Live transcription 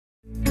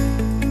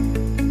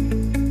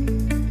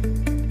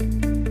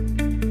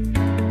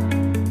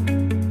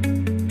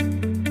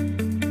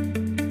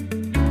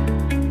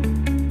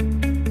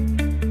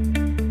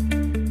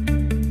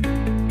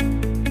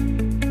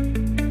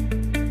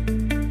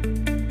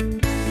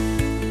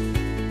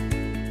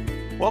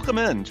Welcome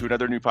in to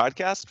another new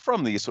podcast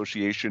from the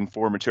Association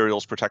for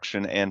Materials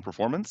Protection and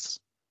Performance.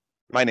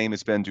 My name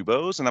is Ben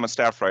Dubose, and I'm a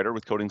staff writer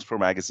with Coatings Pro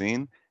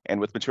Magazine and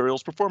with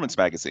Materials Performance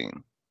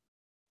Magazine.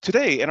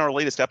 Today, in our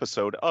latest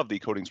episode of the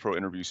Coatings Pro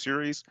interview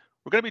series,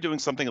 we're going to be doing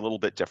something a little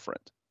bit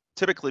different.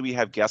 Typically, we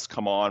have guests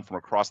come on from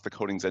across the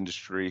coatings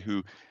industry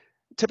who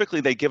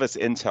typically they give us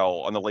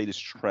intel on the latest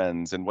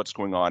trends and what's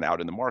going on out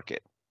in the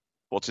market.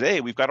 Well,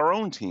 today we've got our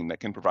own team that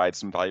can provide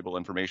some valuable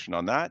information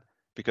on that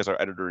because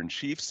our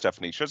editor-in-chief,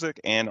 Stephanie Chiswick,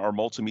 and our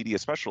multimedia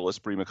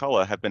specialist, Bree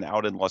McCullough, have been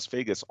out in Las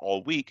Vegas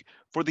all week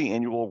for the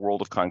annual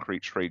World of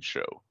Concrete trade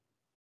show.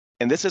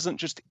 And this isn't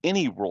just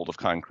any World of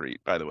Concrete,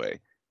 by the way.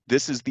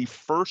 This is the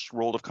first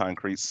World of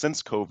Concrete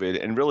since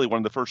COVID and really one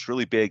of the first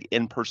really big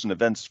in-person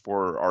events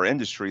for our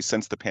industry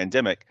since the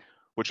pandemic,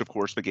 which of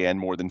course began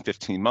more than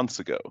 15 months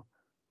ago.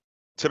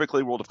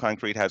 Typically, World of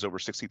Concrete has over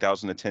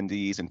 60,000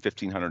 attendees and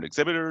 1,500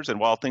 exhibitors, and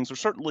while things are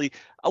certainly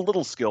a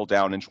little scaled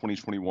down in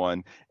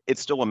 2021, it's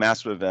still a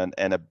massive event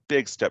and a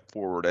big step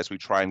forward as we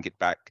try and get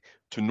back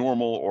to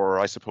normal, or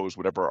I suppose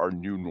whatever our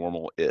new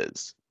normal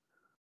is.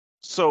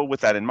 So with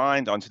that in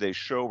mind, on today's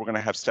show, we're going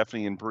to have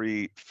Stephanie and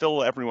Bree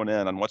fill everyone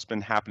in on what's been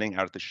happening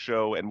out at the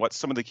show and what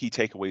some of the key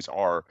takeaways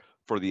are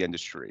for the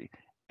industry.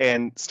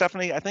 And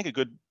Stephanie, I think a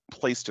good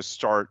place to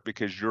start,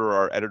 because you're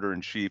our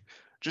editor-in-chief,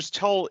 just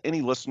tell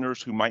any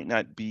listeners who might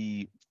not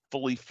be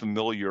fully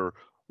familiar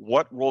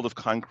what World of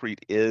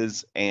Concrete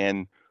is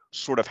and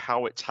sort of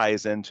how it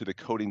ties into the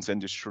coatings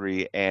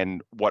industry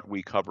and what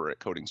we cover at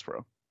Coatings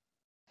Pro.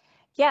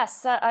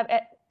 Yes,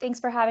 thanks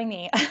for having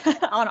me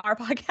on our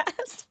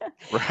podcast.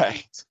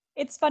 Right.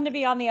 It's fun to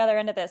be on the other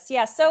end of this.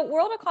 Yeah, so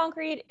World of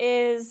Concrete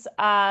is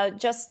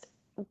just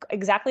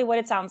exactly what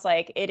it sounds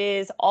like. It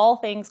is all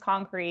things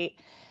concrete,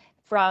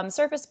 from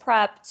surface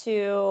prep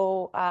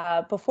to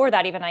before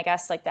that even, I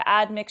guess, like the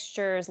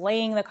admixtures,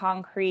 laying the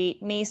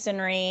concrete,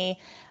 masonry,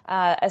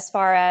 as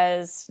far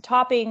as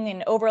topping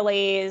and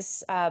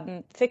overlays,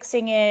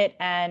 fixing it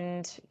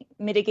and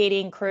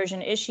mitigating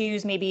corrosion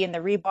issues, maybe in the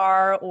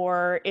rebar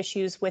or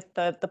issues with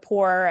the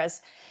pour.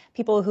 As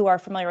people who are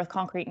familiar with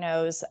concrete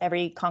knows,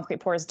 every concrete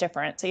pour is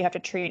different, so you have to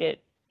treat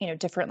it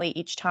differently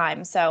each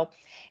time. So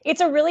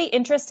it's a really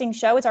interesting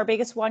show. It's our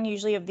biggest one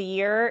usually of the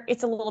year.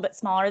 It's a little bit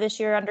smaller this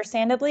year,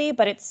 understandably,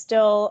 but it's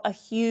still a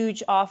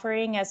huge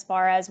offering as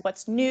far as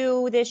what's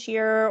new this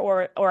year,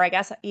 or I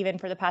guess even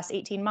for the past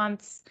 18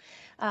 months.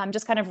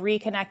 Just kind of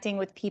reconnecting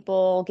with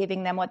people,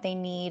 giving them what they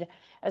need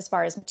as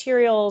far as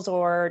materials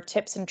or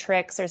tips and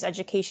tricks. There's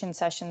education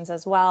sessions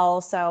as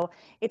well. So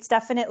it's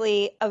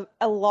definitely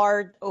a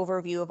large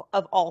overview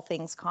of all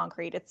things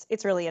concrete.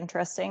 It's really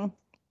interesting.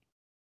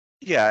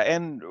 Yeah,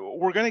 and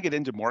we're going to get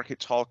into market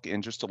talk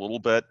in just a little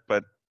bit,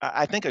 but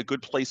I think a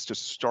good place to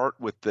start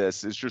with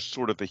this is just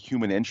sort of the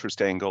human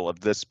interest angle of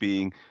this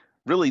being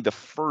really the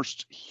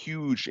first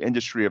huge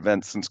industry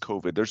event since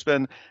COVID. There's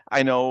been,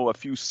 I know, a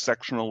few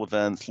sectional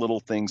events,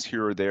 little things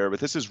here or there, but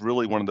this is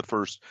really one of the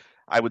first,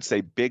 I would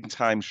say, big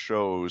time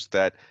shows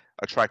that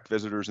attract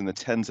visitors in the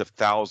tens of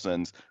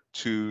thousands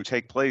to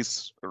take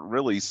place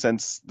really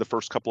since the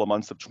first couple of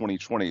months of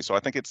 2020. So I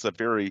think it's a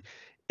very,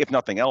 if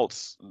nothing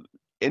else,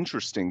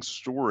 interesting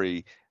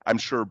story, I'm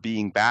sure,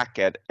 being back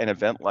at an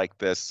event like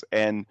this.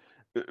 And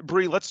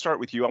Bree, let's start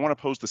with you. I want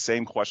to pose the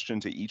same question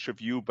to each of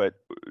you, but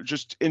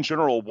just in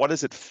general, what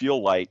does it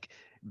feel like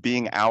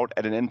being out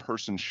at an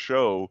in-person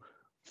show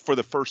for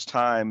the first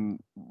time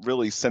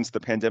really since the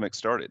pandemic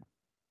started?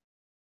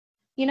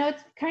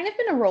 It's kind of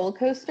been a roller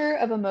coaster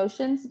of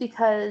emotions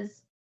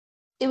because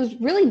it was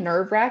really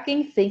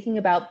nerve-wracking thinking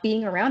about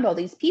being around all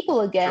these people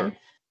again. Sure.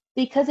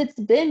 Because it's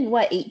been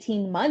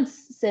 18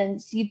 months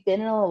since you've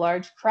been in a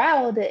large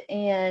crowd,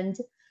 and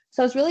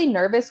so I was really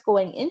nervous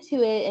going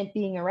into it and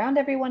being around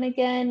everyone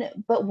again.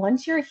 But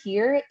once you're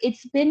here,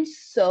 it's been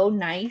so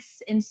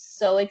nice and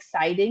so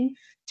exciting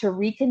to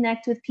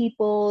reconnect with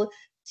people,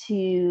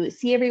 to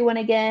see everyone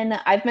again.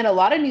 I've met a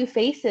lot of new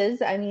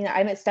faces. I mean,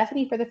 I met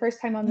Stephanie for the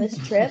first time on this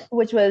trip,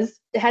 which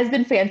has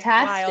been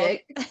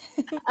fantastic.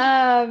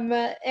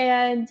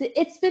 And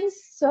it's been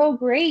so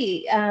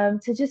great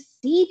to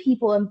just see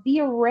people and be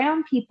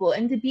around people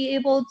and to be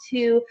able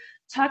to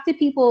talk to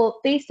people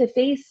face to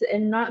face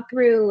and not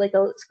through like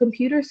a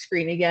computer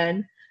screen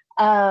again.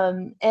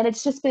 And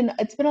it's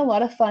been a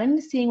lot of fun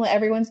seeing what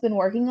everyone's been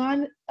working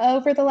on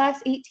over the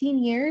last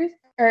 18 years.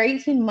 Or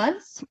 18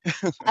 months.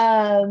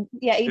 18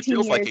 it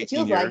feels years. Like 18 it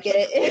feels years. like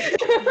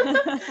it.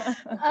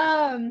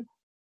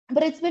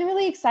 But it's been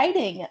really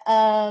exciting.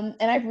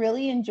 And I've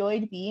really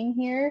enjoyed being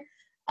here.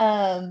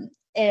 And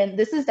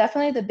this is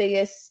definitely the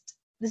biggest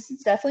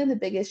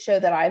show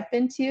that I've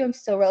been to. I'm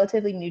still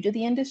relatively new to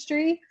the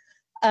industry.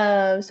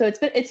 So it's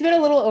been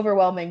a little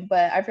overwhelming,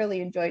 but I've really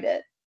enjoyed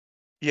it.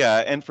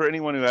 Yeah, and for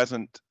anyone who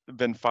hasn't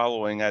been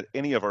following at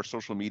any of our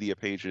social media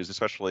pages,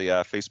 especially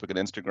Facebook and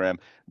Instagram,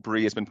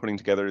 Bree has been putting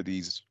together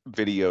these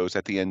videos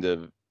at the end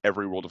of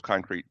every World of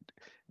Concrete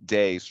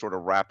day, sort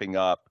of wrapping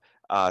up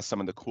some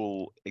of the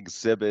cool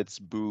exhibits,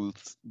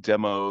 booths,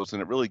 demos,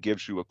 and it really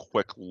gives you a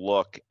quick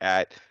look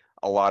at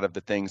a lot of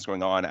the things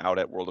going on out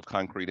at World of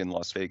Concrete in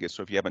Las Vegas.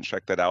 So if you haven't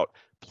checked that out,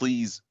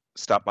 please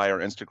stop by our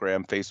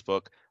Instagram,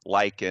 Facebook,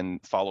 like and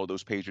follow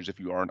those pages if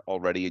you aren't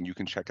already, and you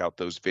can check out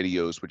those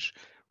videos, which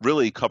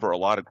really cover a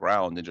lot of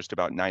ground in just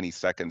about 90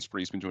 seconds.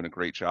 Bree's been doing a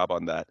great job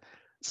on that.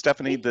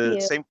 Stephanie, Thank the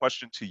you. same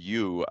question to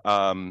you.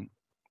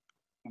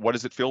 What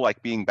does it feel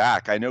like being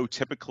back? I know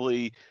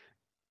typically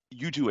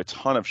you do a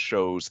ton of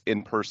shows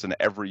in person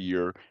every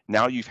year.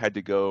 Now you've had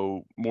to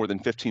go more than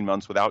 15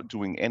 months without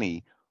doing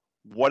any.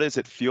 What does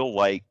it feel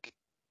like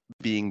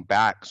being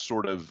back,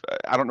 sort of,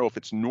 I don't know if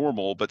it's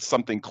normal, but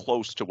something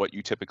close to what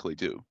you typically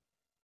do?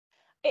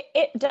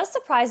 It does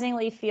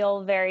surprisingly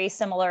feel very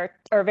similar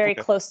or very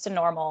Okay. close to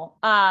normal.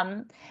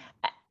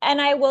 And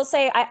I will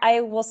say,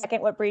 I will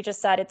second what Bree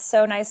just said. It's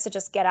so nice to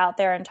just get out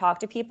there and talk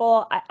to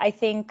people. I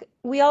think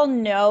we all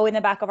know in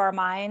the back of our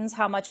minds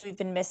how much we've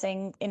been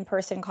missing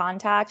in-person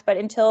contact, but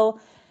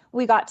until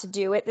we got to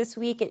do it this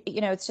week,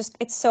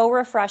 it's so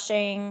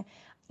refreshing.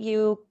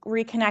 You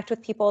reconnect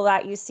with people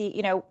that you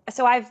see,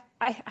 so I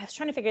was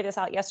trying to figure this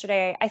out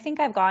yesterday. I think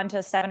I've gone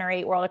to 7 or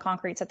 8 World of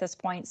Concretes at this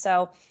point.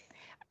 So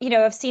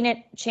I've seen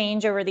it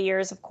change over the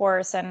years, of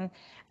course, and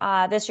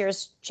this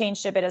year's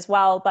changed a bit as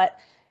well. But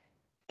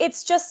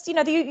it's just,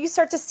 you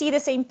start to see the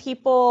same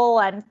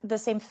people and the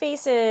same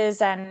faces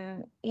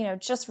and,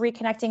 just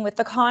reconnecting with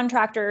the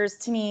contractors.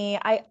 To me,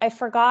 I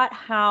forgot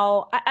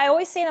how, I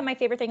always say that my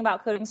favorite thing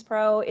about Coatings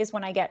Pro is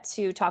when I get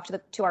to talk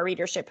to our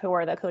readership who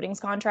are the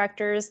coatings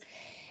contractors.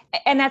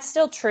 And that's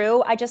still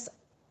true. I just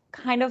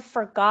kind of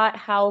forgot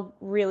how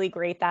really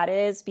great that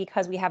is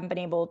because we haven't been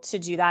able to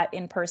do that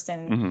in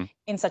person Hmm.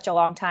 in such a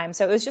long time.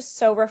 So it was just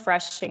so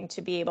refreshing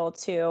to be able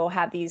to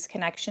have these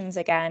connections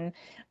again.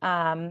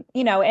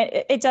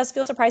 It does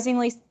feel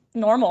surprisingly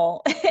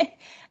normal.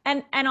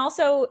 And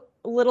also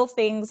little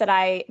things that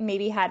I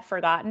maybe had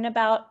forgotten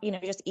about,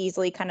 just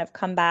easily kind of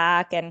come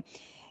back and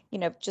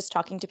just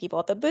talking to people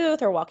at the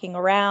booth or walking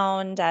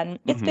around, and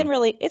Hmm. it's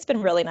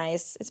been really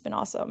nice. It's been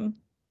awesome.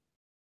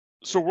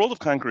 So World of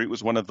Concrete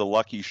was one of the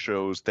lucky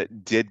shows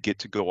that did get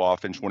to go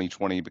off in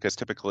 2020 because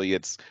typically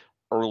it's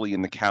early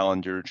in the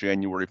calendar,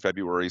 January,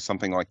 February,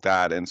 something like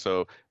that. And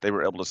so they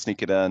were able to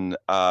sneak it in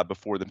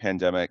before the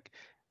pandemic.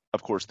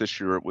 Of course, this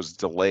year it was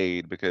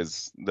delayed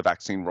because the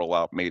vaccine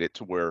rollout made it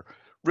to where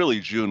really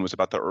June was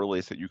about the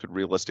earliest that you could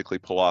realistically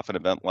pull off an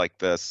event like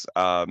this,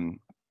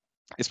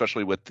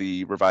 especially with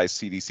the revised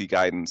CDC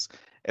guidance,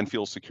 and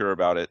feel secure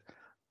about it.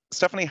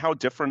 Stephanie, how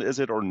different is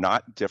it or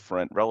not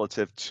different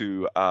relative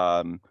to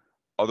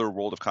other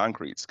World of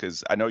Concretes?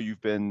 Because I know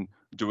you've been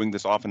doing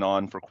this off and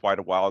on for quite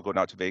a while, going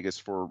out to Vegas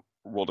for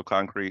World of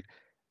Concrete.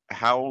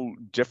 How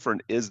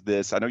different is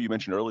this? I know you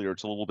mentioned earlier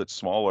it's a little bit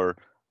smaller.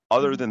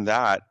 Other Mhm. than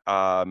that,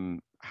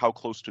 how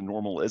close to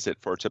normal is it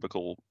for a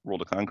typical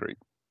World of Concrete?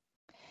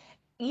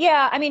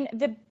 Yeah, I mean,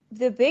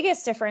 the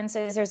biggest difference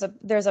is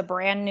there's a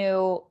brand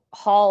new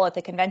hall at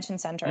the convention Mm,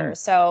 center.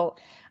 So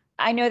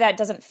I know that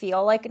doesn't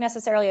feel like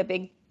necessarily a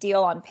big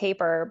deal on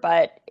paper,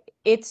 but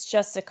it's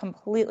just a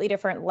completely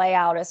different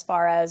layout as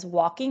far as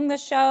walking the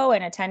show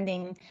and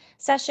attending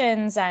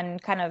sessions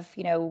and kind of,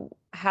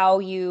 how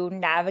you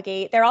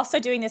navigate. They're also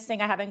doing this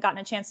thing, I haven't gotten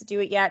a chance to do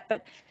it yet,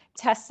 but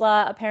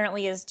Tesla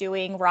apparently is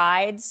doing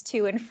rides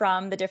to and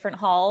from the different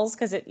halls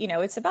because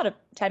it's about a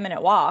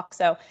 10-minute walk.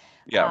 So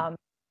yeah. um,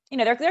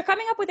 they're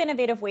coming up with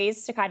innovative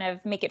ways to kind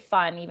of make it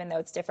fun, even though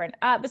it's different.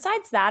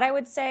 Besides that, I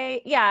would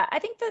say, yeah, I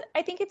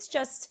think it's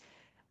just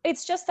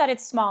that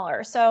it's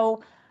smaller.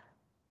 So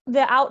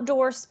the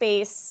outdoor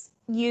space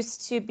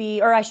used to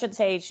be, or I should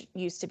say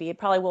used to be, it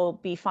probably will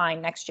be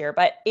fine next year,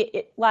 but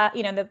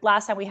the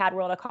last time we had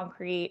World of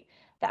Concrete,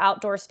 the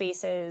outdoor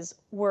spaces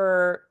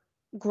were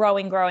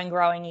growing, growing,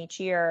 growing each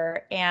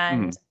year. Mhm.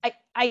 And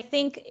I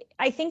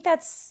think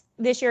that's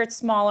this year it's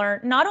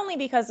smaller, not only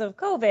because of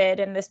COVID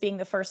and this being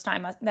the first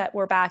time that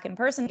we're back in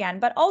person again,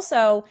 but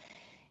also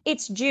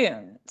it's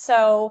June.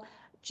 So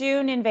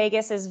June in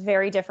Vegas is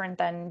very different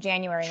than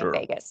January in Sure.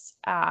 Vegas.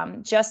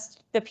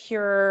 Just the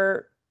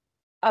pure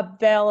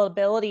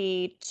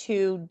availability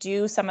to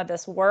do some of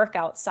this work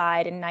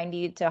outside in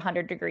 90 to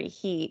 100-degree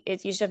heat.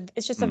 It's just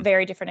a Mm,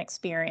 very different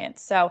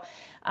experience. So,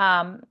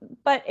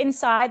 but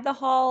inside the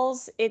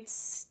halls,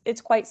 it's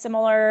quite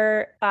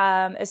similar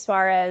as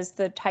far as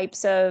the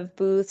types of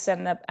booths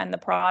and the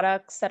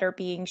products that are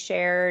being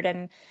shared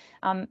and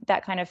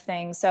that kind of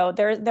thing. So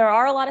there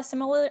are a lot of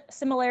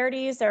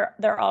similarities.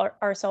 There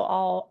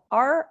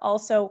are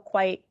also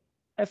quite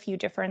a few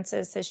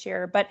differences this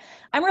year, but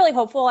I'm really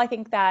hopeful. I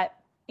think that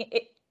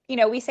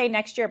we say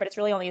next year, but it's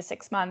really only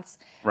 6 months.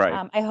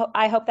 right.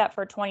 I hope that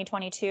for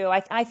 2022,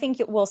 I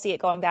think we'll see it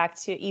going back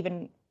to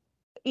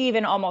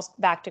even almost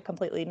back to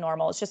completely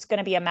normal. It's just going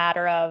to be a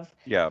matter of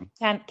Yeah.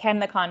 can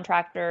the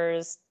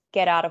contractors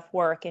get out of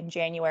work in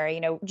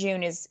January?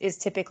 June is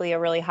typically a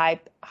really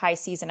high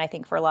season, I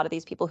think, for a lot of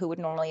these people who would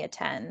normally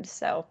attend.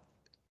 So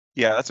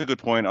Yeah, that's a good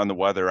point on the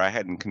weather. I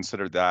hadn't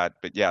considered that,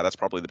 but yeah, that's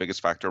probably the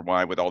biggest factor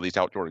why with all these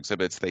outdoor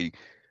exhibits they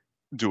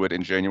do it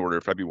in January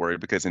or February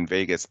because in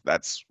Vegas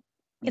that's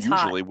It's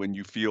hot. usually when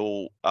you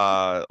feel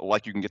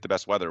like you can get the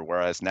best weather.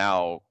 Whereas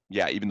now,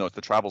 yeah, even though it's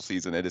the travel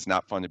season, it is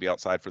not fun to be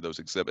outside for those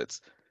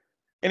exhibits.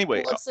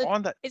 Anyway, Well,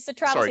 on that, it's the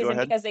travel sorry, go season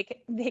ahead. because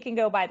they can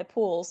go by the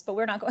pools, but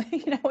we're not going.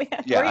 We're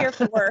Yeah, here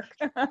for work.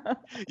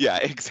 yeah,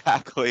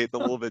 exactly. It's a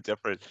little bit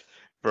different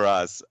for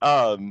us.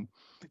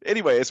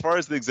 Anyway, as far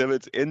as the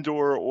exhibits,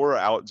 indoor or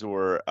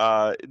outdoor,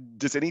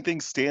 does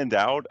anything stand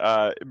out?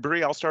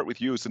 Bree, I'll start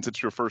with you since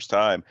it's your first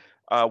time.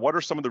 What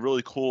are some of the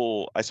really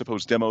cool, I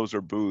suppose, demos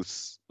or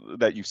booths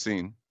that you've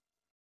seen?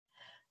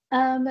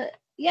 Um,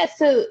 yeah,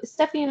 so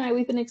Stephanie and I,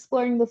 we've been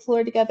exploring the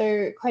floor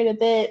together quite a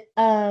bit.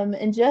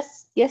 And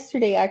just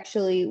yesterday,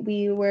 actually,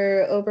 we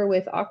were over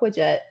with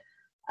Aquajet,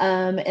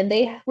 and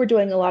they were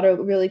doing a lot of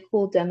really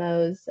cool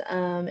demos,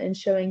 and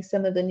showing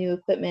some of the new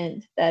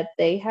equipment that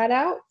they had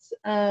out.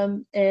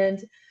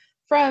 And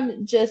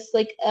from just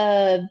like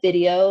a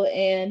video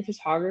and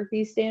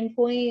photography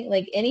standpoint,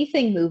 like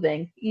anything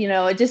moving,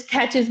 it just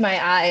catches my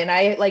eye and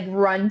I like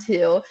run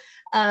to.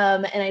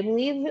 And I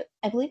believe it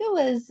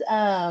was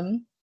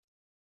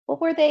what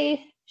were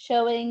they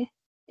showing?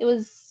 It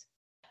was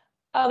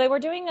Oh, they were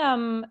doing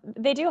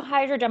they do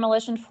hydro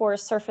demolition for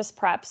surface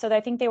prep. So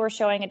I think they were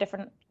showing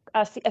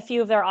a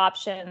few of their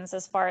options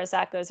as far as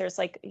that goes. There's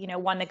like,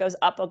 one that goes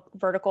up a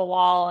vertical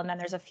wall, and then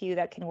there's a few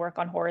that can work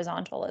on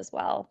horizontal as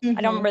well. I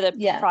don't remember the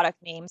yeah.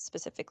 product name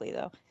specifically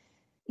though.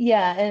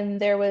 Yeah, and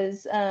there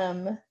was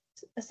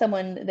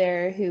someone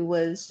there who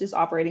was just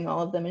operating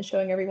all of them and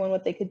showing everyone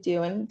what they could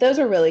do, and those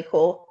are really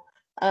cool.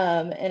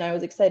 And I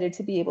was excited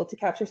to be able to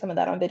capture some of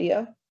that on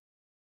video.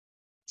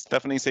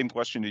 Stephanie, same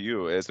question to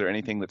you. Is there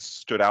anything that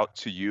stood out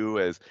to you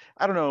as,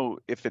 I don't know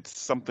if it's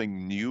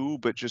something new,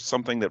 but just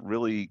something that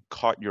really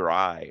caught your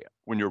eye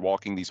when you're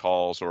walking these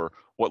halls or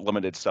what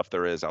limited stuff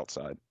there is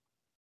outside?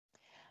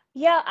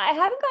 Yeah, I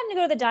haven't gotten to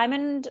go to the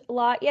Diamond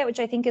lot yet, which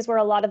I think is where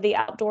a lot of the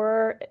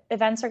outdoor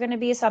events are going to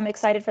be. So I'm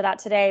excited for that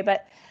today.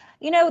 But,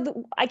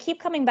 I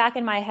keep coming back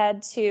in my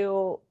head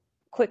to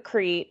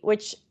Quikrete,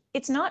 which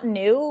it's not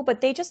new,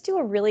 but they just do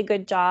a really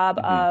good job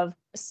Hmm. of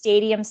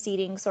stadium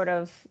seating sort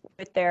of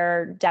with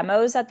their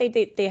demos that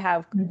they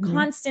have Mm-hmm.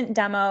 constant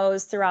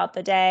demos throughout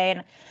the day.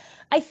 And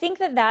I think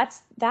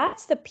that's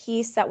the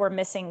piece that we're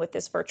missing with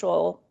this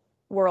virtual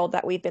world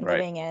that we've been Right.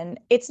 living in.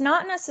 It's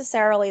not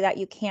necessarily that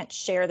you can't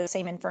share the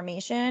same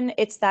information.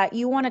 It's that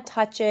you want to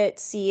touch it,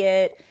 see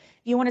it,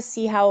 you want to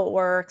see how it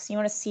works, you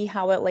want to see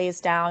how it lays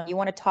down. You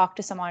want to talk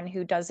to someone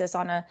who does this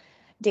on a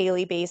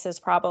daily basis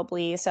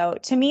probably. So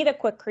to me the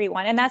Quikrete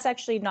one, and that's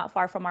actually not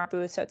far from our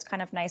booth, so it's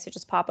kind of nice to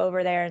just pop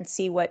over there and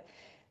see what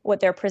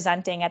they're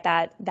presenting at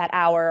that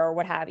hour or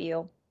what have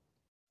you.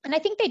 And I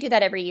think they do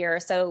that every year.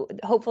 So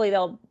hopefully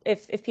they'll,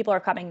 if people are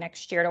coming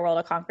next year to World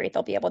of Concrete,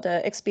 they'll be able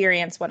to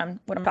experience what I'm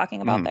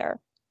talking about Mhm. there.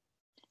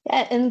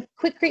 Yeah, and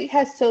Quikrete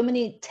has so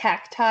many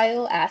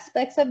tactile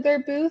aspects of their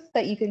booth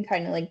that you can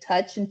kind of like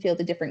touch and feel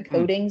the different Mm.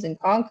 coatings and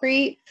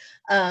concrete.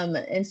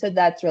 And so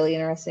that's really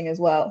interesting as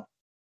well.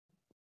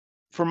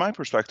 From my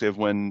perspective,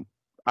 when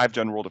I've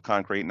done World of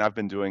Concrete, and I've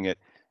been doing it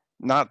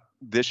not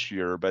this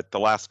year, but the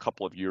last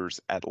couple of years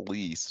at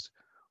least,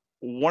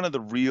 one of the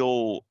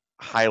real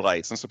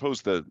highlights, and I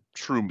suppose the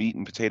true meat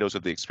and potatoes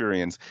of the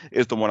experience,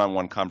 is the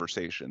one-on-one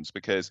conversations.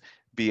 Because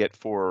be it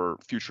for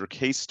future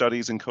case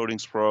studies in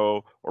Coatings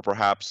Pro or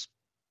perhaps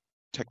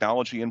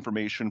technology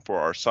information for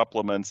our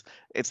supplements,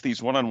 it's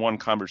these one-on-one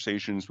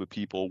conversations with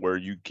people where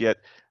you get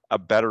a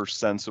better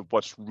sense of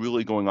what's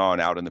really going on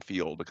out in the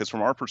field. Because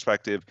from our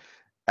perspective,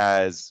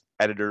 as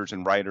editors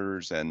and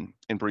writers, and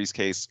in Bree's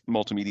case,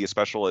 multimedia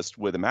specialists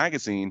with a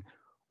magazine,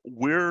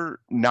 we're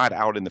not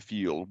out in the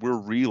field. We're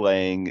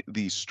relaying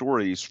these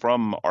stories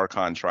from our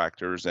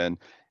contractors and,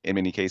 in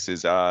many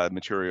cases,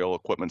 material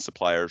equipment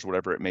suppliers,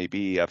 whatever it may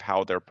be, of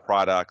how their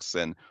products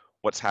and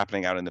what's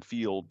happening out in the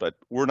field, but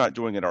we're not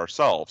doing it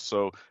ourselves.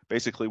 So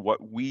basically,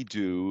 what we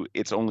do,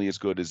 it's only as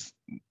good as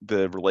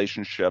the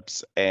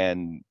relationships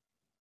and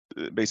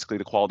basically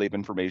the quality of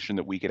information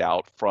that we get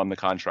out from the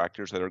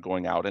contractors that are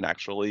going out and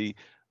actually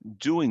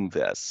doing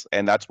this.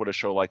 And that's what a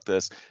show like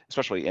this,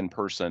 especially in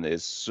person,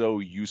 is so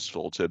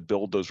useful to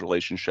build those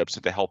relationships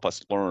and to help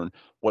us learn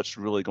what's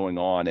really going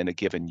on in a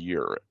given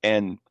year.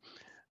 And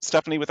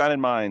Stephanie, with that in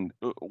mind,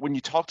 when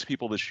you talk to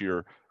people this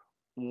year,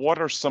 what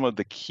are some of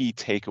the key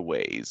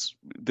takeaways?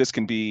 This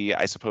can be,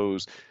 I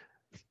suppose,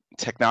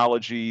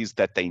 technologies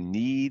that they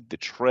need, the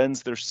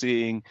trends they're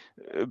seeing.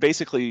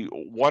 Basically,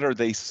 what are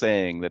they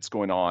saying that's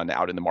going on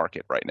out in the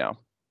market right now?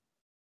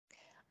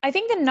 I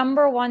think the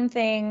number one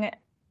thing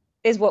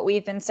is what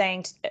we've been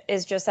saying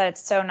is just that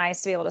it's so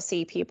nice to be able to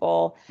see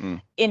people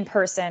Mm, in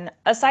person.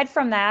 Aside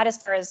from that,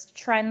 as far as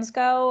trends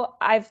go,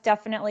 I'm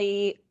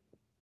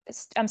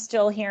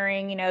still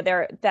hearing,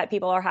 that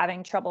people are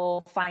having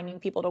trouble finding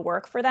people to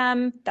work for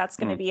them. That's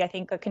going to mm, be, I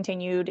think, a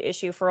continued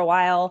issue for a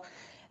while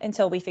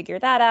until we figure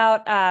that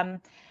out.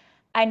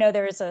 I know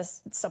there's a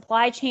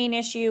supply chain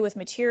issue with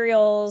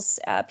materials.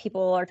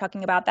 People are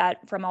talking about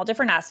that from all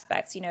different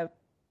aspects,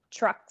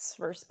 trucks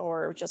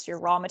or just your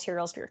raw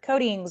materials for your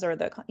coatings or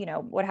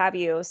what have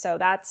you. So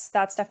that's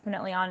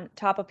definitely on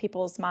top of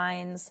people's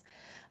minds.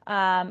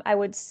 I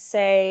would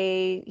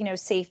say,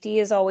 safety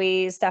is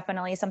always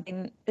definitely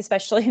something,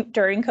 especially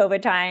during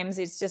COVID times.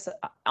 It's just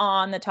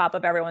on the top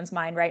of everyone's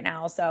mind right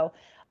now. So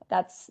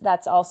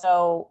that's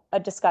also a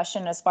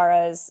discussion as far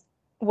as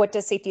what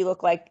does safety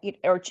look like,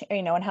 or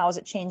and how is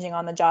it changing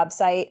on the job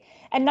site,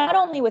 and not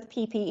only with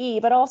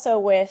PPE, but also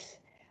with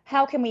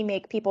how can we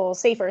make people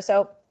safer.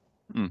 So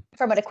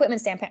from an equipment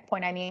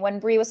standpoint, I mean, when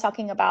Bree was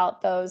talking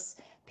about those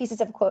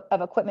pieces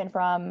of equipment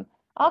from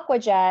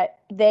Aquajet,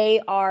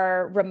 they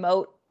are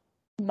remote,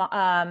 not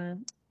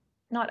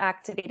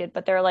activated,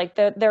 but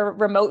they're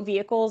remote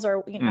vehicles,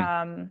 or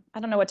I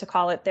don't know what to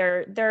call it.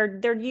 They're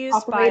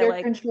used by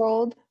Operator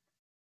controlled.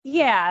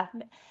 Yeah.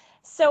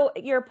 So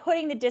you're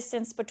putting the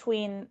distance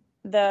between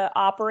the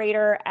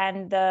operator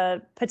and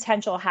the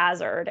potential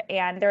hazard.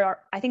 And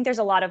I think there's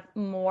a lot of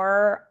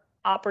more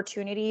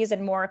opportunities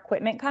and more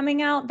equipment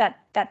coming out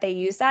that they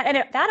use that.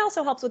 And that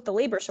also helps with the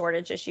labor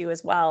shortage issue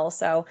as well.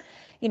 So,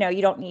 you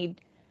don't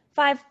need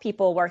 5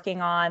 people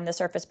working on the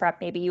surface prep.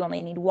 Maybe you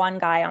only need one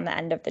guy on the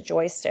end of the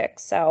joystick.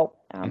 So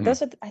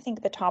those are, I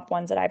think, the top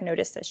ones that I've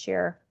noticed this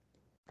year.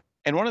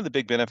 And one of the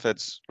big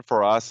benefits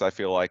for us, I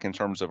feel like, in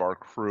terms of our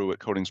crew at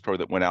Coatings Pro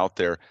that went out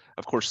there,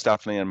 of course,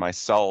 Stephanie and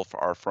myself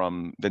are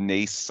from the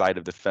NACE side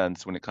of the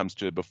fence when it comes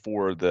to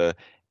before the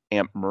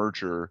AMP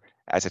merger,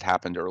 as it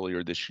happened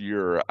earlier this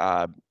year.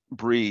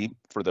 Bree,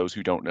 for those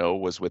who don't know,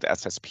 was with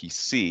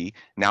SSPC.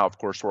 Now, of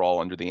course, we're all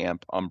under the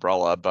AMP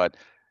umbrella, but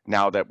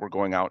now that we're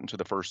going out into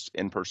the first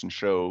in-person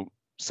show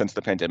since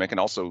the pandemic and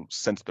also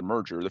since the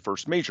merger, the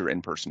first major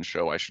in-person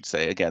show, I should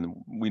say.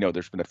 Again, we know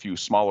there's been a few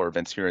smaller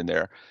events here and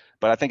there,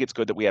 but I think it's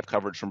good that we have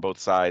coverage from both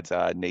sides,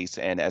 NACE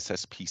and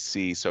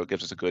SSPC. So it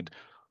gives us a good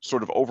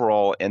sort of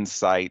overall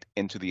insight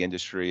into the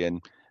industry.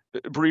 And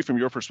Bree, from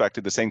your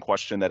perspective, the same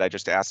question that I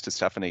just asked to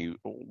Stephanie,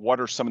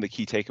 what are some of the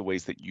key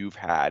takeaways that you've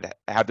had?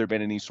 Have there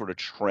been any sort of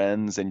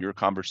trends in your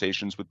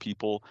conversations with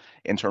people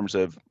in terms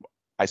of,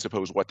 I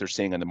suppose, what they're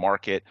seeing in the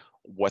market,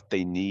 what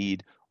they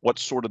need?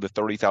 What's sort of the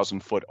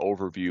 30,000-foot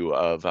overview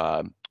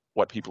of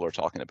what people are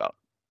talking about?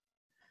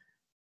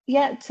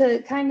 Yeah,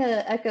 to kind of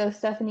echo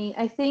Stephanie,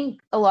 I think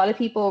a lot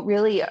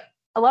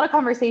of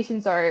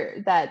conversations are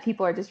that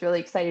people are just really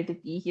excited to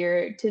be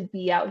here, to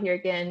be out here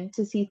again,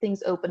 to see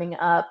things opening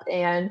up,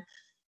 and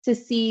to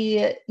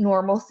see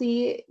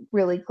normalcy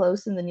really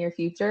close in the near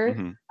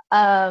future.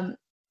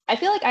 I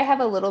feel like I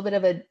have a little bit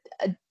of a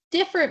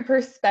different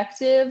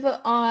perspective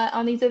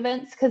on these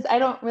events because I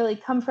don't really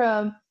come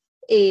from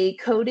a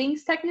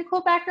coatings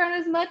technical background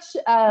as much.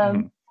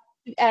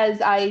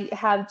 As I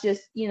have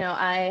just,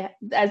 as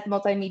the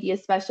multimedia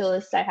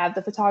specialist, I have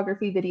the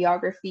photography,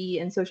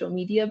 videography, and social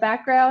media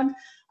background.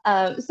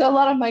 So a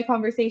lot of my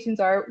conversations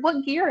are,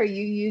 what gear are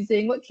you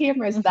using? What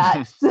camera is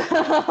that?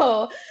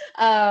 So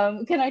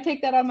can I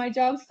take that on my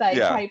job site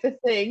type of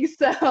thing?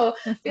 So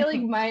I feel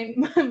like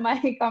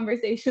my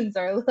conversations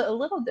are a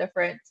little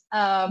different.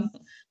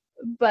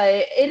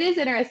 But it is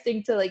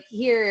interesting to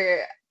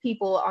hear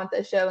people on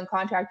the show and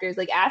contractors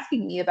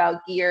asking me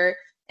about gear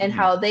and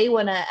how they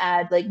want to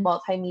add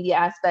multimedia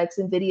aspects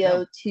and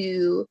video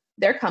to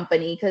their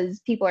company, because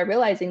people are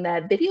realizing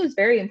that video is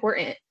very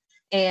important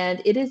and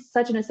it is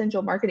such an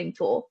essential marketing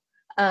tool.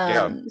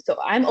 So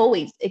I'm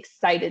always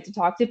excited to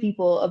talk to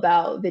people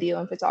about video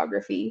and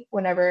photography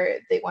whenever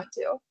they want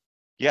to.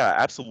 Yeah,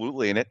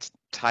 absolutely. And it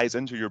ties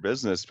into your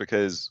business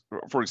because,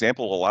 for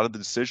example, a lot of the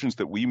decisions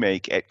that we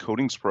make at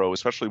Coatings Pro,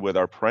 especially with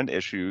our print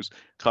issues,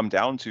 come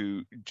down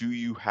to, do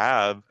you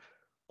have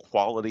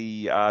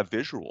quality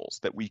visuals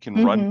that we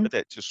can run with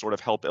it to sort of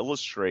help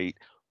illustrate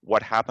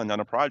what happened on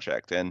a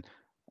project? And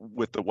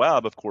with the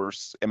web, of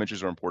course,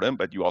 images are important,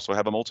 but you also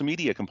have a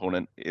multimedia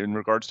component in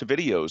regards to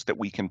videos that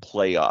we can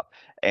play up.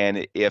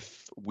 And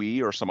if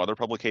we or some other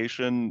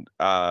publication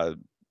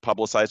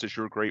publicizes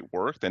your great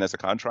work, then as a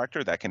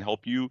contractor, that can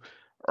help you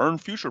earn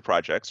future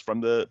projects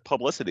from the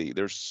publicity.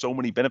 There's so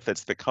many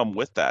benefits that come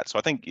with that. So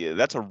I think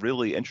that's a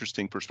really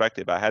interesting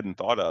perspective I hadn't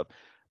thought of.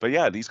 But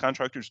yeah, these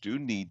contractors do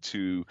need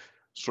to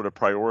sort of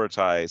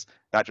prioritize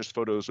not just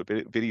photos but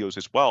videos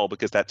as well,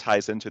 because that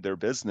ties into their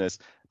business,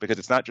 because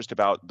it's not just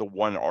about the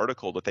one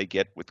article that they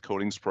get with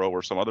Coatings Pro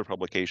or some other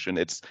publication.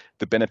 It's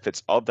the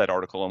benefits of that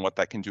article and what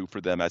that can do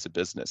for them as a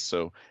business.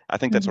 So I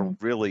think that's a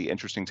really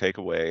interesting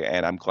takeaway,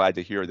 and I'm glad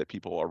to hear that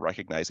people are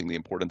recognizing the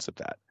importance of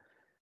that.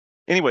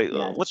 Anyway,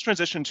 let's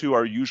transition to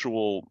our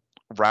usual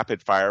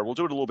rapid fire. We'll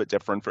do it a little bit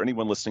different. For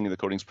anyone listening to the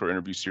Coatings Pro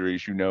interview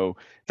series, you know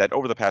that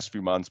over the past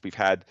few months, we've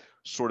had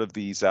sort of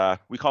these,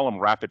 we call them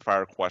rapid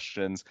fire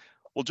questions.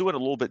 We'll do it a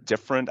little bit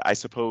different. I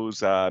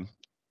suppose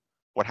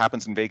what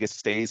happens in Vegas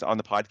stays on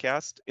the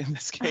podcast in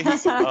this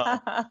case.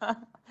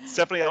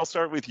 Stephanie, I'll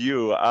start with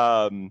you.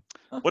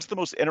 What's the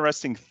most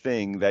interesting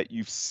thing that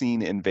you've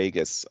seen in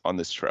Vegas on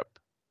this trip?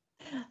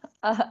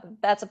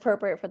 That's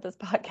appropriate for this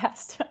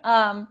podcast.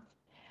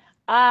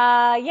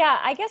 Yeah,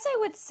 I guess I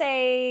would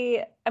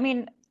say, I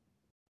mean,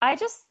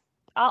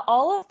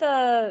 all of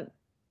the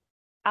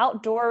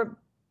outdoor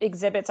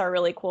exhibits are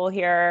really cool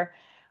here.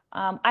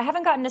 I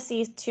haven't gotten to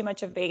see too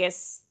much of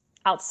Vegas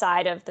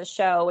outside of the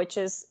show, which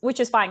is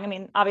fine. I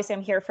mean, obviously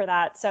I'm here for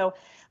that. So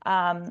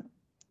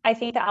I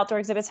think the outdoor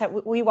exhibits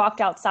we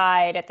walked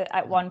outside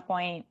at one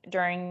point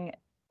during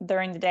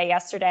the day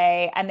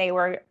yesterday, and they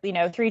were,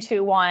 3,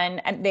 2, 1,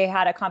 and they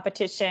had a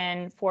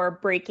competition for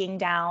breaking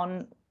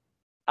down.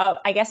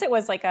 I guess it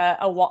was like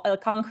a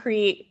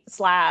concrete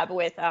slab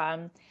with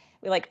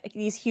like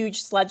these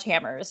huge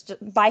sledgehammers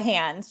by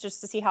hands,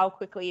 just to see how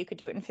quickly you could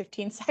do it in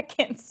 15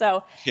 seconds.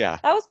 So Yeah.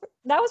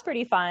 that was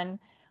pretty fun.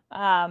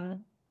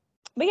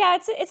 But yeah,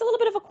 it's a little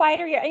bit of a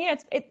quieter year.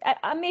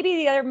 Maybe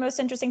the other most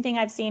interesting thing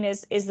I've seen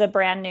is the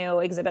brand new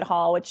exhibit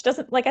hall, which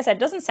doesn't, like I said,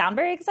 doesn't sound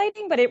very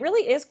exciting, but it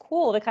really is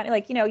cool to kind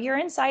of you're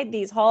inside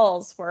these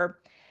halls for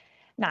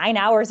 9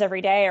 hours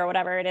every day or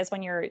whatever it is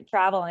when you're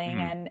traveling.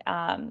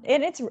 Mhm.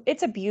 And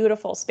it's a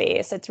beautiful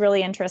space. It's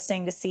really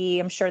interesting to see.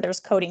 I'm sure there's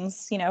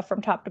coatings,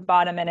 from top to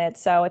bottom in it.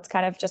 So it's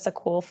kind of just a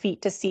cool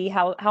feat to see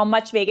how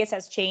much Vegas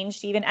has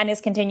changed even and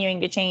is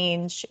continuing to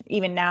change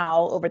even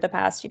now over the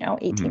past,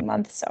 18 Mhm.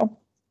 months. So.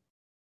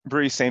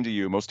 Bree, same to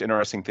you. Most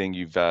interesting thing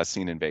you've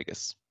seen in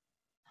Vegas?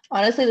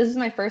 Honestly, this is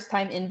my first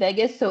time in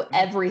Vegas, so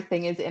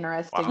everything is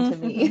interesting Wow. to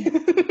me.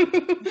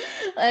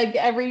 Like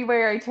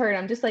everywhere I turn,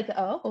 I'm just like,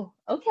 oh,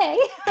 okay.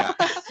 Yeah.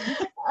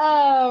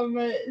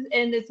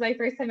 And it's my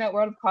first time at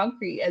World of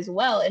Concrete as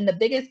well, and the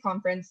biggest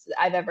conference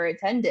I've ever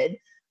attended.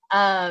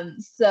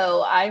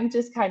 So I'm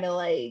just kind of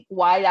like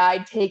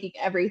wide-eyed taking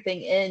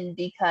everything in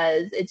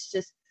because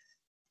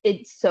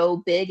it's so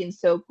big and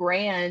so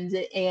grand.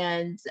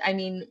 And I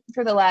mean,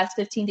 for the last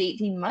 15 to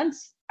 18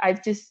 months,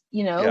 I've just,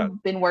 Yeah.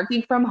 been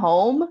working from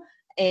home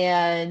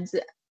and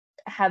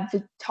have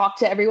to talk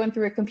to everyone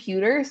through a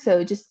computer.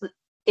 So just,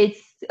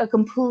 it's a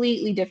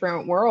completely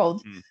different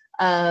world.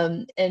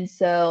 Mm. And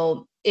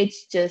so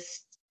it's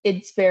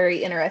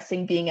very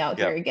interesting being out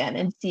Yeah. here again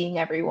and seeing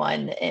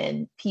everyone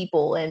and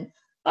people. And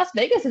Las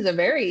Vegas is a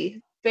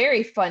very,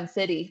 very fun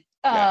city.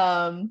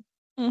 Yeah.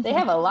 They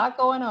have a lot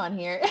going on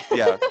here.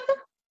 Yeah.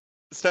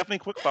 Stephanie,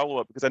 quick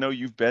follow-up, because I know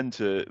you've been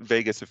to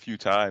Vegas a few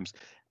times.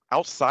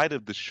 Outside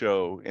of the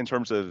show, in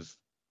terms of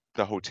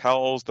the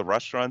hotels, the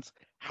restaurants,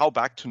 how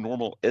back to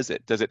normal is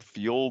it? Does it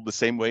feel the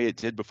same way it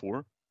did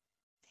before?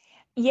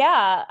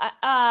 Yeah,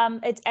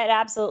 it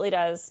absolutely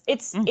does.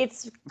 It's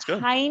That's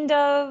good. kind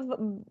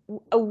of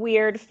a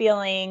weird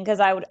feeling because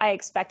I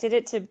expected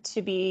it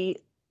to be,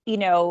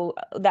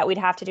 that we'd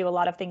have to do a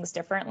lot of things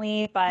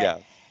differently, but Yeah.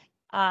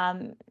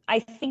 I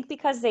think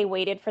because they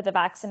waited for the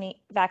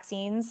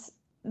vaccines,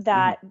 Mhm.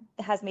 that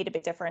has made a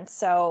big difference.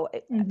 So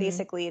Mhm.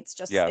 basically, it's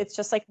just Yeah. it's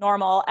just like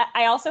normal.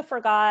 I also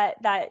forgot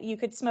that you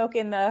could smoke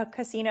in the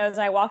casinos,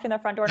 and I walked in the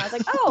front door and I was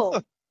like,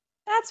 oh,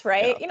 that's Yeah.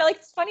 right.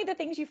 It's funny the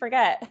things you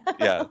forget.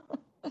 Yeah.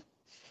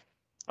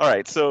 All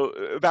right.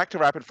 So back to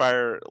rapid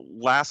fire.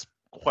 Last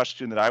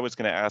question that I was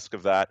going to ask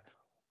of that.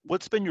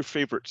 What's been your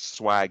favorite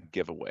swag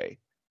giveaway?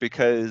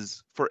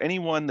 Because for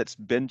anyone that's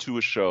been to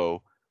a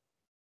show,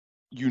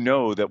 you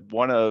know that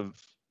one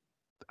of,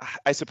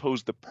 I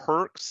suppose, the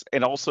perks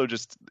and also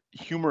just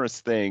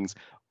humorous things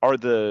are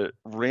the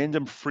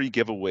random free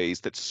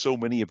giveaways that so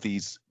many of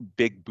these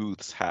big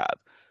booths have.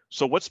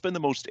 So, what's been the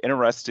most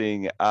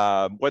interesting,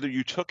 whether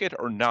you took it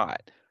or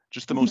not,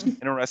 just the most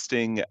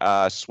interesting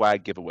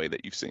swag giveaway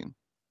that you've seen?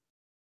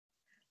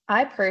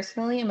 I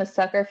personally am a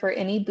sucker for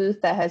any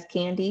booth that has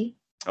candy.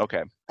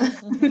 Okay,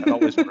 that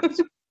always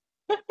works.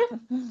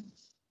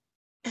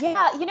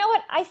 Yeah, you know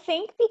what? I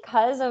think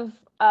because of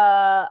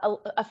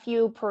a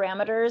few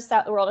parameters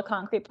that the World of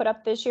Concrete put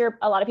up this year,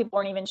 a lot of people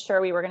weren't even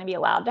sure we were going to be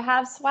allowed to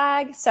have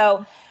swag.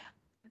 So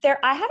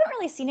I haven't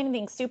really seen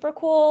anything super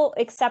cool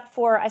except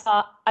for I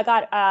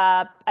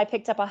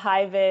picked up a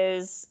high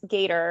vis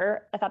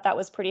gator. I thought that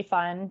was pretty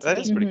fun to That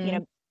is pretty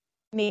cool.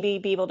 maybe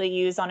be able to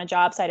use on a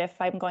job site if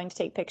I'm going to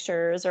take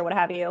pictures or what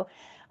have you.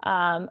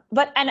 And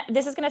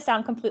this is going to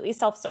sound completely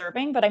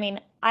self-serving, but I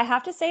mean, I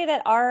have to say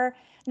that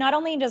not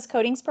only does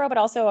Coatings Pro, but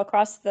also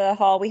across the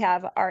hall, we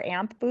have our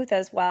AMP booth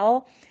as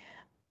well.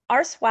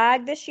 Our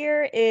swag this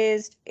year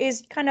is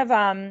kind of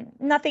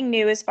nothing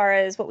new as far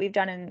as what we've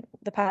done in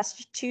the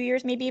past 2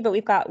 years, maybe, but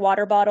we've got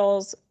water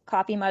bottles,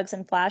 coffee mugs,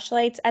 and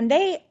flashlights, and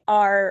they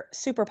are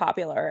super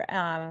popular.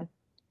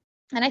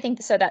 And I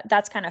think so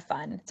that's kind of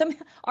fun. So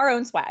our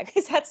own swag.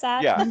 Is that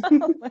sad? Yeah,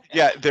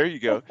 yeah. There you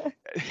go.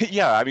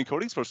 Yeah, I mean,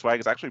 Coatings Pro swag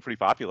is actually pretty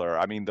popular.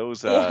 I mean,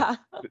 Yeah.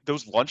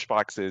 those lunch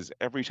boxes.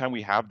 Every time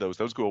we have those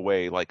go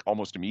away like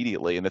almost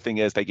immediately. And the thing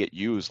is, they get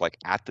used like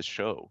at the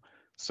show.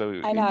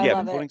 So I know, I yeah, the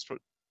love it. Coatings Pro.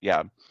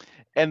 Yeah,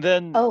 and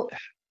then Oh,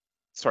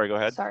 sorry, go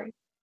ahead. sorry.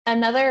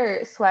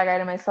 Another swag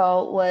item I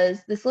saw was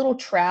this little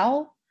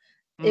trowel.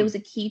 It Mm, was a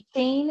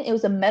keychain. It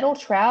was a metal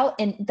trowel,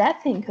 and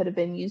that thing could have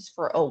been used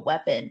for a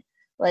weapon.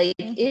 Like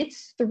Mhm.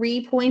 its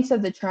 3 points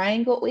of the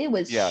triangle, it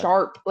was yeah,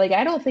 sharp. Like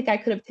I don't think I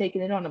could have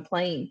taken it on a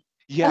plane.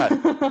 yeah.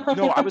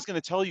 No, I was going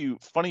to tell you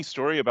funny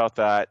story about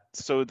that.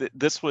 So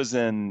this was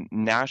in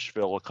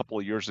Nashville a couple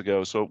of years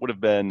ago. So it would have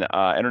been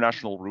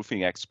International Roofing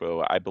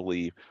Expo, I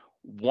believe.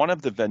 One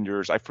of the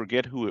vendors, I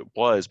forget who it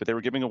was, but they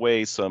were giving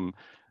away some,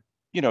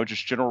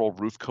 just general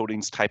roof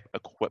coatings type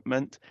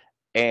equipment.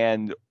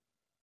 And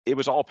it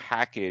was all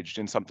packaged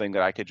in something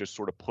that I could just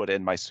sort of put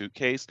in my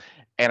suitcase.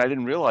 And I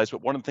didn't realize,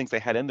 but one of the things they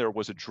had in there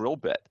was a drill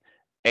bit.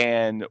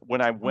 And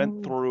when I went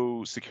Oh.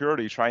 through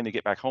security trying to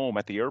get back home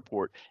at the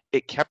airport,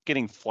 it kept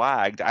getting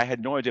flagged. I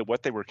had no idea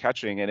what they were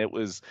catching. And it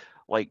was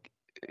like,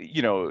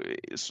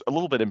 it's a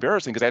little bit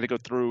embarrassing because I had to go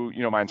through,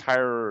 my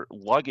entire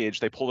luggage.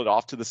 They pulled it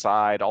off to the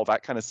side, all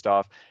that kind of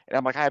stuff. And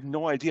I'm like, I have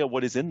no idea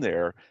what is in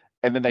there.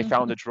 And then they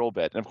found a drill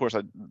bit. And of course,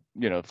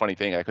 funny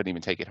thing, I couldn't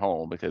even take it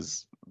home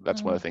because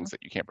that's one of the things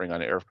that you can't bring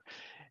on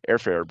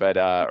airfare, but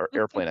or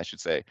airplane, I should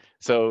say.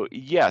 So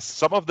yes,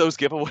 some of those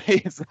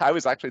giveaways, I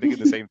was actually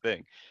thinking the same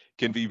thing,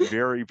 can be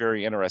very,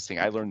 very interesting.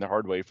 I learned the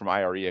hard way from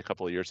IRE a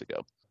couple of years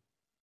ago.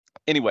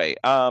 Anyway,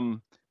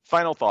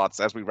 final thoughts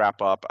as we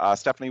wrap up.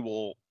 Stephanie,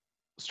 will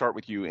start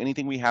with you.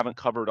 Anything we haven't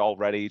covered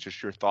already,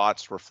 just your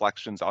thoughts,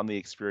 reflections on the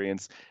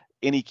experience,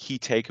 any key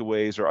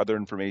takeaways or other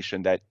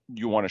information that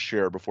you want to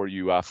share before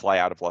you fly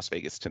out of Las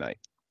Vegas tonight?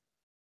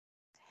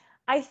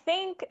 I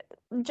think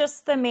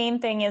just the main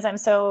thing is I'm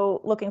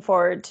so looking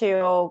forward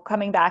to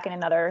coming back in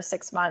another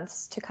 6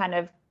 months to kind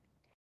of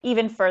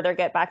even further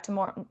get back to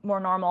more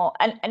normal.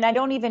 And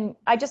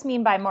I just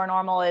mean by more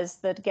normal is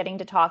that getting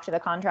to talk to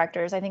the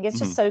contractors. I think it's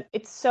just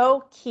it's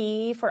so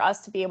key for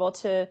us to be able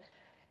to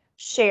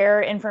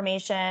share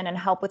information and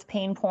help with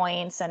pain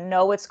points and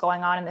know what's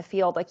going on in the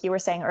field. Like you were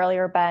saying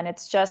earlier, Ben,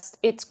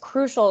 it's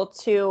crucial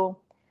to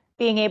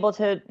being able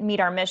to meet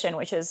our mission,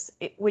 which is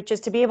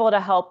to be able to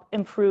help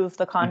improve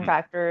the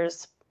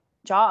contractor's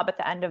job at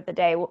the end of the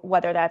day,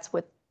 whether that's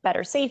with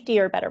better safety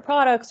or better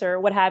products or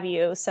what have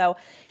you. So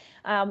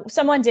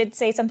someone did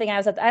say something.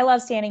 I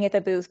love standing at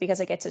the booth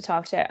because I get to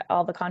talk to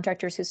all the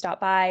contractors who stop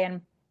by,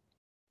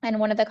 and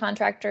one of the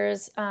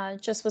contractors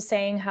just was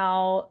saying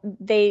how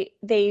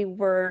they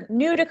were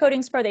new to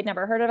Coatings Pro. They'd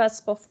never heard of us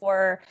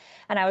before.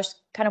 And I was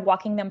kind of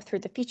walking them through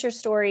the feature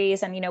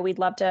stories. And, we'd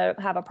love to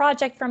have a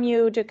project from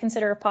you to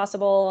consider if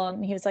possible.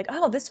 And he was like,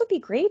 oh, this would be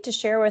great to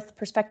share with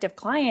prospective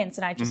clients.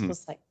 And I just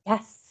was like,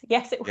 yes,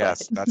 it would.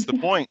 Yes, that's the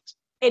point.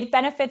 It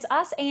benefits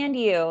us and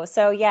you.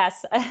 So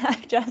yes,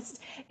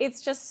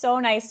 it's just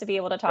so nice to be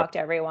able to talk to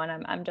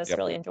everyone. I'm just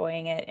really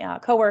enjoying it.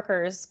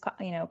 Coworkers,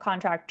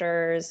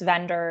 contractors,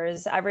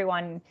 vendors,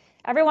 everyone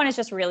is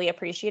just really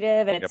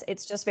appreciative. And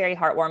it's just very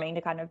heartwarming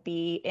to kind of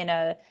be in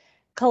a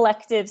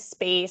collective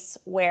space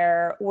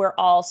where we're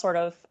all sort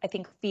of, I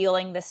think,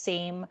 feeling the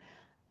same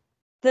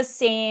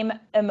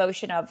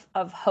emotion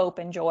of hope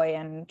and joy,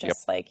 and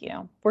just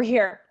we're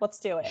here,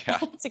 let's do it.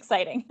 It's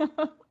exciting.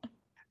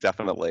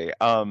 Definitely.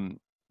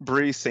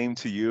 Bree, same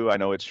to you. I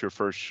know it's your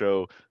first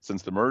show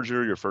since the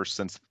merger, your first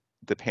since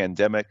the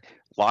pandemic.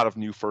 A lot of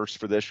new firsts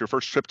for this. Your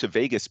first trip to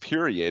Vegas,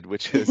 period,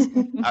 which is,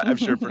 I'm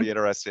sure, pretty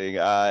interesting.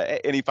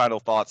 Any final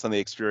thoughts on the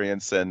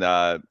experience and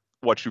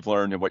what you've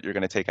learned and what you're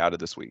going to take out of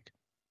this week?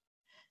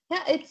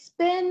 Yeah, it's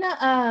been,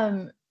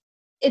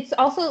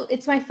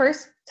 it's my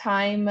first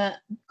time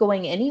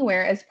going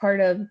anywhere as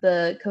part of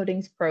the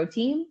Coatings Pro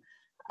team.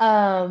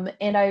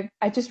 And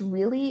I just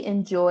really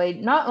enjoyed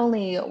not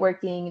only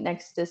working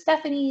next to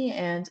Stephanie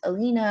and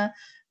Alina,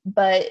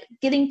 but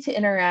getting to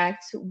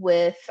interact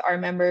with our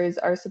members,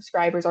 our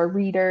subscribers, our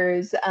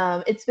readers.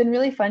 It's been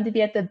really fun to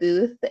be at the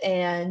booth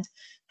and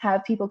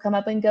have people come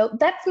up and go,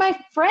 that's my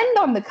friend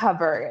on the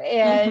cover,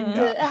 and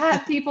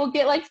have people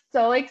get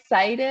so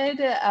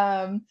excited.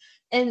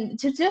 And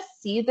to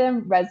just see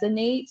them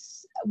resonate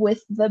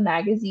with the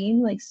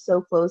magazine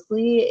so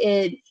closely,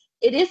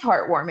 it is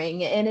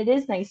heartwarming and it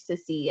is nice to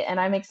see. And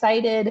I'm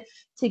excited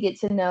to get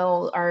to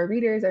know our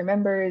readers, our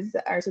members,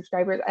 our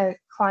subscribers, our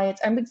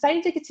clients. I'm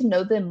excited to get to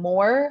know them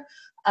more,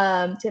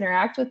 to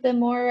interact with them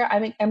more.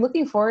 I'm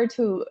looking forward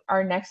to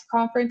our next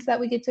conference that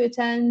we get to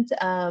attend.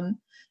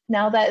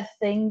 Now that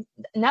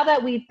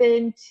we've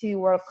been to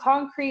World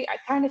Concrete, it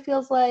kind of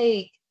feels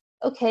like,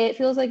 okay, it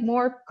feels like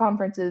more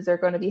conferences are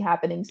going to be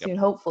happening soon,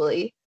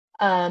 hopefully.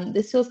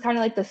 This feels kind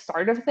of like the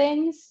start of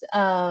things.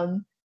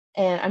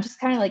 And I'm just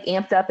kind of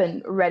amped up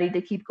and ready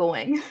to keep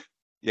going.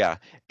 Yeah,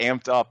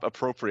 amped up,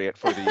 appropriate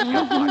for the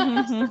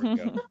there we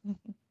go.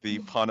 The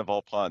pun of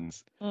all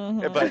puns.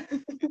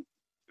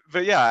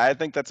 But yeah, I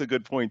think that's a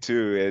good point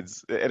too.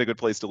 It's and a good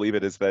place to leave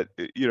it is that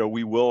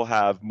we will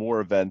have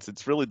more events.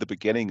 It's really the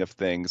beginning of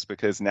things,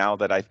 because now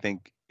that I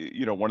think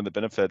one of the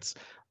benefits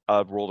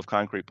of World of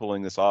Concrete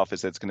pulling this off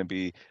is it's going to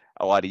be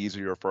a lot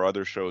easier for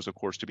other shows, of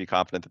course, to be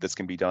confident that this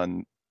can be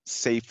done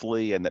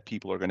safely and that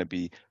people are going to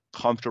be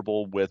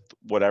comfortable with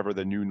whatever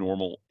the new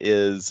normal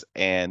is.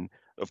 And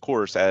of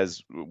course,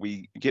 as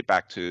we get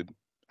back to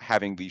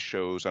having these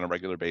shows on a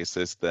regular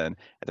basis, then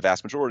at the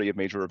vast majority of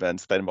major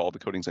events that involve the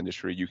coatings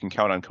industry, you can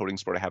count on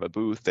Coatings Pro to have a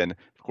booth and,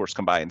 of course,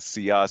 come by and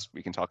see us.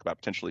 We can talk about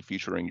potentially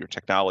featuring your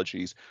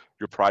technologies,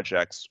 your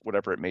projects,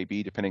 whatever it may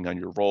be, depending on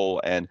your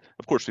role. And,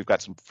 of course, we've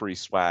got some free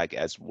swag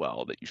as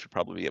well that you should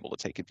probably be able to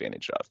take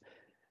advantage of.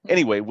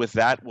 Anyway, with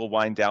that, we'll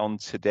wind down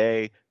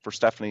today. For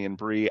Stephanie and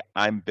Bree,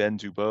 I'm Ben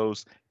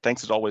Dubose.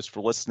 Thanks as always for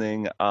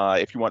listening.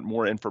 If you want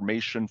more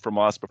information from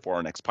us before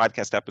our next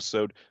podcast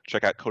episode,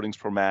 check out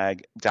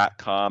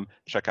coatingspromag.com.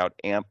 Check out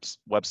AMP's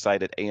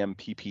website at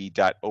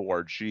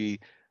ampp.org.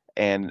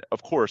 And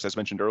of course, as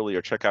mentioned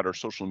earlier, check out our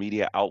social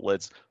media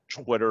outlets,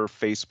 Twitter,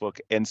 Facebook,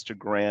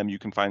 Instagram. You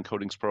can find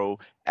Coatings Pro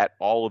at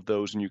all of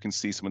those, and you can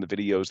see some of the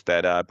videos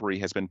that Bree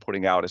has been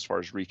putting out as far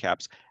as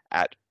recaps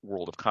at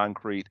World of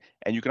Concrete.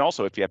 And you can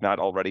also, if you have not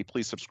already,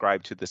 please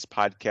subscribe to this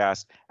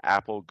podcast,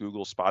 Apple,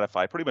 Google,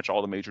 Spotify, pretty much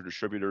all the major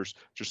distributors.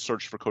 Just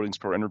search for Coatings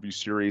Pro Interview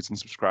Series and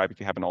subscribe if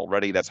you haven't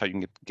already. That's how you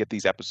can get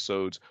these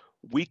episodes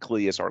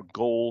weekly is our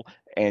goal,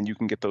 and you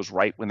can get those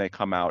right when they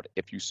come out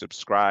if you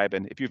subscribe.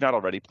 And if you've not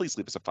already, please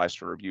leave us a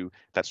 5-star review.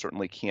 That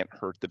certainly can't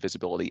hurt the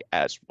visibility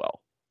as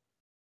well.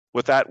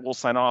 With that, we'll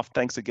sign off.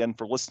 Thanks again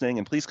for listening,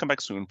 and please come back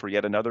soon for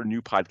yet another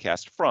new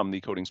podcast from the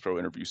Coatings Pro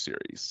Interview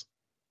Series.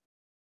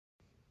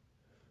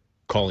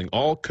 Calling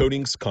all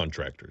coatings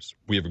contractors,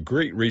 we have a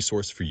great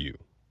resource for you.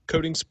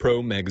 Coatings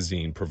Pro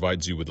magazine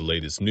provides you with the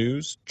latest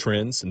news,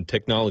 trends, and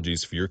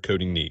technologies for your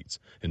coating needs.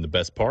 And the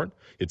best part,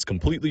 it's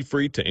completely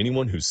free to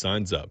anyone who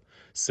signs up.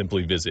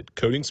 Simply visit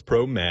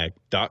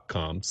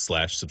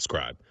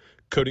coatingspromag.com/subscribe.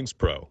 Coatings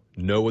Pro,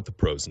 know what the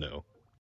pros know.